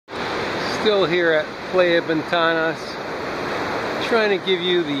Still here at Playa Ventanas, trying to give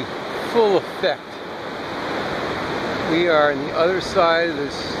you the full effect. We are on the other side of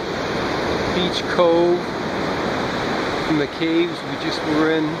this beach cove from the caves we just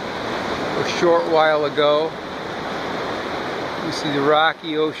were in a short while ago. You see the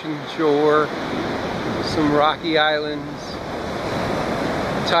rocky ocean shore, some rocky islands.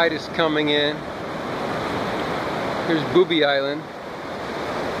 The tide is coming in. Here's Booby Island.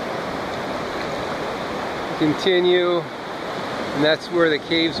 Continue, and that's where the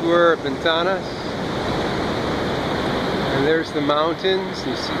caves were at Ventanas. And there's the mountains.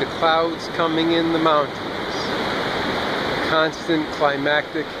 You see the clouds coming in the mountains. Constant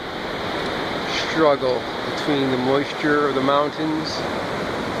climactic struggle between the moisture of the mountains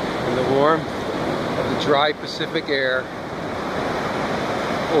and the warmth of the dry Pacific air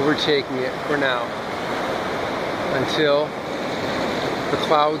overtaking it for now, until the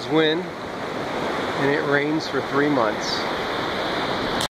clouds win and it rains for 3 months.